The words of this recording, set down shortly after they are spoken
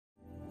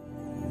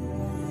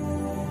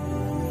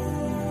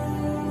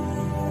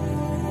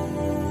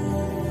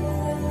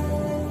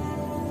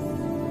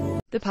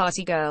The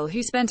party girl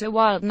who spent a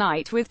wild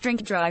night with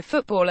drink-drive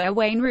footballer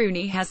Wayne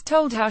Rooney has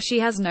told how she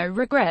has no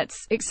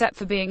regrets, except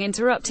for being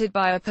interrupted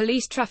by a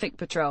police traffic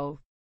patrol.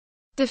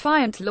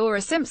 Defiant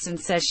Laura Simpson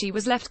says she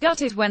was left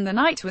gutted when the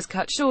night was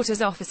cut short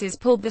as officers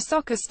pulled the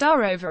soccer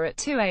star over at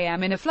 2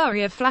 a.m. in a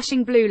flurry of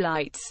flashing blue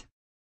lights.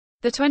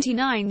 The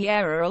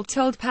 29-year-old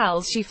told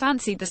pals she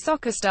fancied the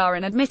soccer star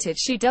and admitted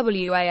she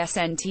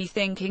wasn't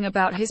thinking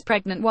about his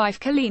pregnant wife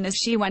Colleen as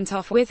she went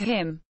off with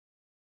him.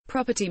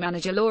 Property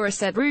manager Laura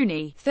said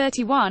Rooney,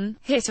 31,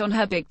 hit on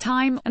her big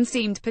time, and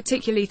seemed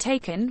particularly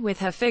taken with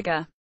her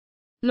figure.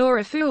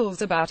 Laura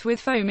fools about with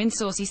foam in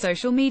saucy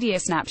social media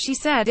snap. She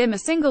said, "I'm a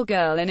single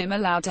girl and I'm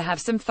allowed to have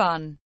some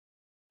fun.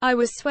 I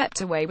was swept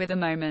away with the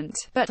moment,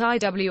 but I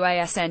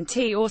wasn't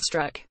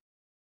awestruck.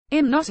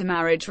 I'm not a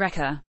marriage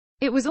wrecker.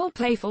 It was all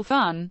playful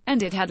fun,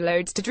 and it had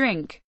loads to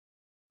drink.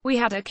 We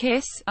had a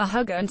kiss, a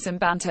hug and some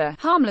banter,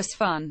 harmless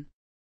fun."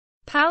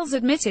 Pals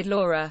admitted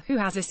Laura, who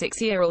has a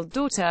 6-year-old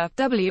daughter,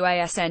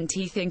 wasn't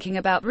thinking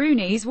about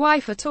Rooney's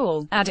wife at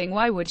all, adding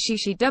why would she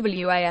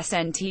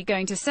wasn't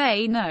going to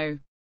say no.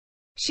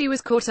 She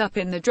was caught up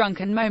in the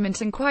drunken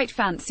moment and quite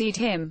fancied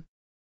him.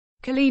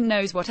 Colleen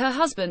knows what her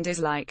husband is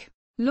like.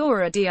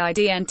 Laura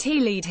didn't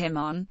lead him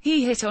on,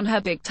 he hit on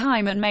her big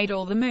time and made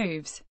all the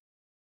moves.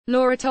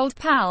 Laura told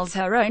pals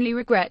her only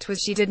regret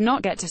was she did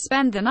not get to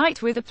spend the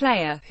night with a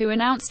player, who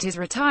announced his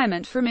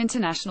retirement from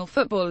international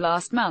football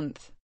last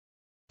month.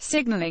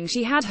 Signaling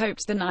she had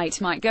hoped the night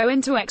might go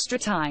into extra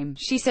time,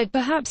 she said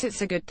perhaps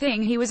it's a good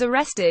thing he was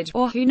arrested,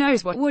 or who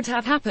knows what would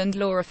have happened.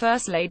 Laura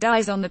first laid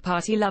eyes on the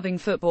party-loving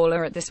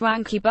footballer at the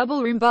swanky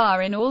Bubble Room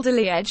bar in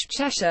Alderley Edge,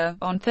 Cheshire,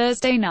 on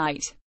Thursday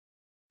night.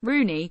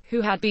 Rooney,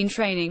 who had been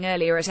training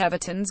earlier at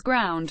Everton's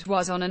ground,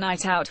 was on a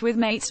night out with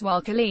mates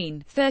while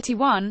Colleen,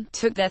 31,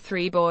 took their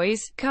 3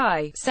 boys,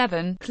 Kai,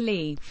 7,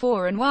 Clee,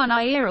 4 and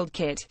 1-year-old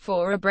Kit,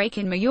 for a break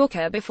in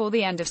Mallorca before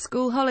the end of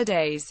school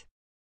holidays.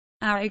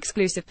 Our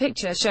exclusive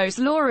picture shows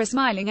Laura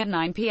smiling at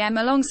 9 p.m.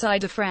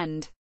 alongside a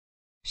friend.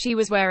 She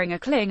was wearing a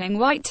clinging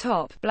white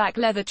top, black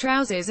leather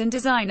trousers and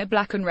designer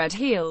black and red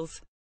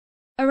heels.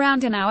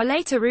 Around an hour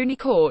later Rooney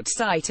caught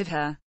sight of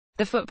her.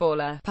 The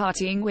footballer,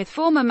 partying with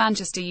former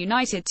Manchester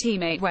United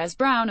teammate Wes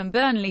Brown and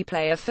Burnley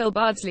player Phil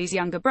Bardsley's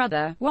younger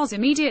brother, was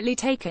immediately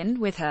taken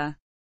with her.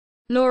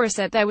 Laura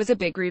said there was a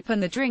big group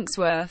and the drinks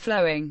were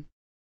flowing.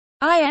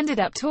 "I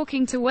ended up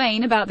talking to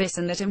Wayne about this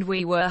and that and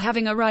we were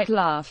having a right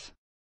laugh.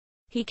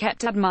 He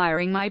kept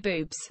admiring my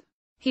boobs.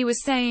 He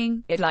was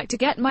saying, I'd like to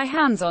get my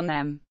hands on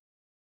them."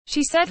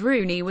 She said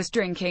Rooney was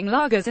drinking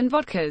lagers and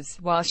vodkas,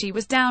 while she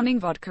was downing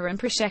vodka and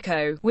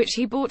Prosecco, which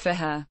he bought for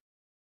her.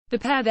 The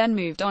pair then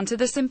moved on to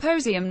the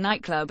Symposium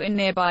nightclub in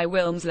nearby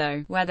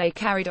Wilmslow, where they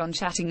carried on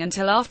chatting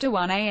until after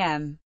 1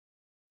 a.m.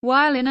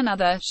 While in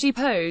another, she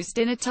posed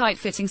in a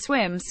tight-fitting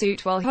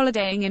swimsuit while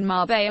holidaying in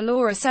Marbella.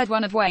 Laura said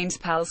one of Wayne's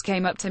pals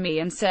came up to me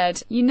and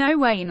said, "You know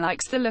Wayne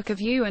likes the look of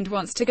you and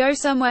wants to go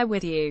somewhere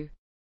with you."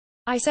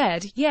 I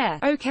said, "Yeah,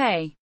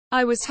 okay."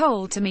 I was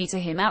told to meet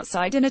him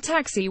outside in a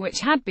taxi which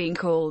had been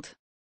called.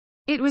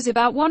 It was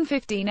about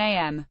 1:15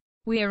 a.m.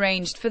 We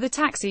arranged for the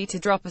taxi to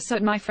drop us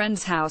at my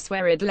friend's house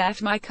where I'd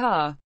left my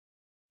car.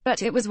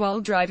 But it was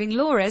while driving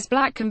Laura's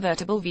black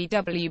convertible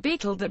VW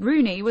Beetle that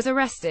Rooney was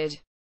arrested.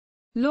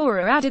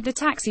 Laura added the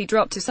taxi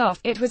dropped us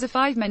off, it was a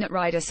 5-minute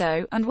ride or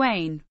so, and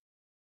Wayne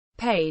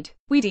paid.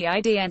 We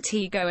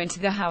didn't go into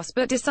the house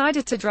but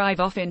decided to drive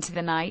off into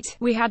the night.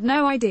 We had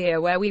no idea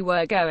where we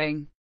were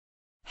going.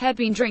 Had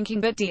been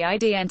drinking but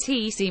didn't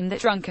seem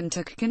that drunk and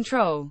took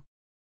control.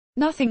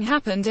 Nothing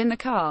happened in the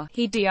car,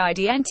 he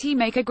didn't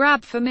make a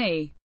grab for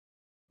me.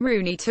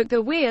 Rooney took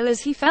the wheel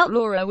as he felt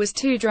Laura was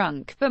too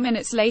drunk, but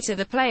minutes later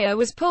the player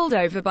was pulled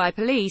over by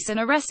police and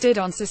arrested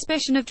on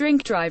suspicion of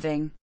drink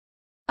driving.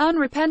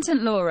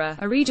 Unrepentant Laura,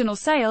 a regional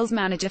sales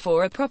manager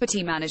for a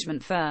property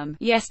management firm,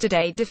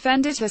 yesterday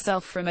defended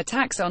herself from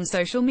attacks on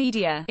social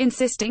media,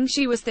 insisting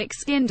she was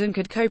thick-skinned and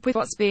could cope with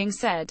what's being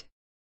said.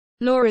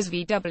 Laura's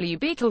VW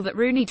Beetle that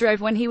Rooney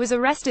drove when he was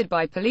arrested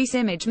by police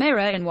image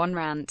mirror in one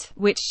rant,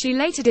 which she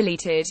later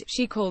deleted.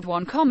 She called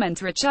one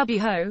commenter a chubby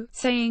hoe,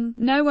 saying,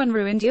 "No one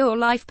ruined your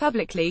life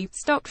publicly,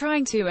 stop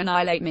trying to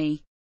annihilate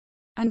me."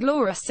 And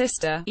Laura's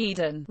sister,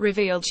 Eden,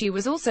 revealed she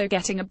was also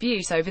getting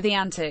abuse over the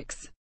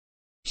antics.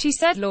 She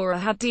said Laura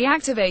had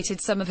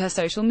deactivated some of her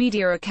social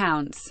media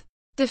accounts.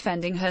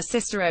 Defending her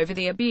sister over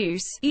the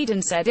abuse,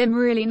 Eden said, "I'm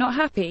really not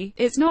happy,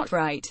 it's not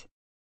right."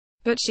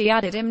 But she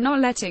added, "I'm not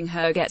letting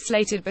her get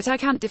slated, but I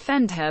can't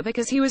defend her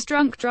because he was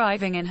drunk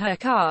driving in her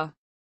car."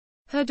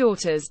 Her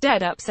daughter's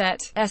dead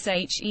upset,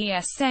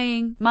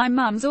 saying, "My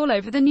mum's all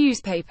over the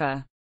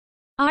newspaper.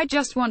 I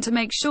just want to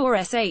make sure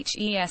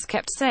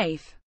kept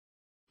safe."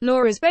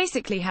 Laura's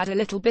basically had a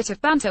little bit of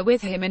banter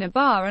with him in a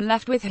bar and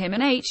left with him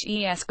and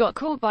got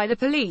caught by the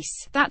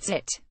police, that's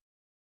it.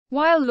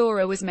 While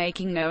Laura was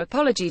making no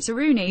apology to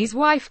Rooney's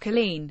wife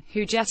Colleen,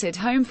 who jetted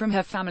home from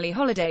her family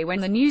holiday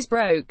when the news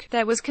broke,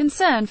 there was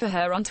concern for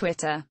her on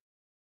Twitter.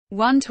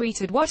 One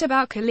tweeted, "What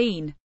about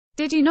Colleen?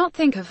 Did you not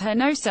think of her?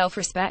 No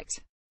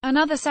self-respect?"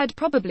 Another said,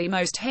 "Probably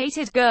most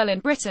hated girl in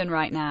Britain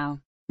right now."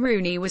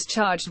 Rooney was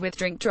charged with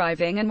drink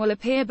driving and will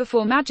appear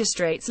before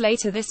magistrates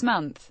later this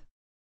month.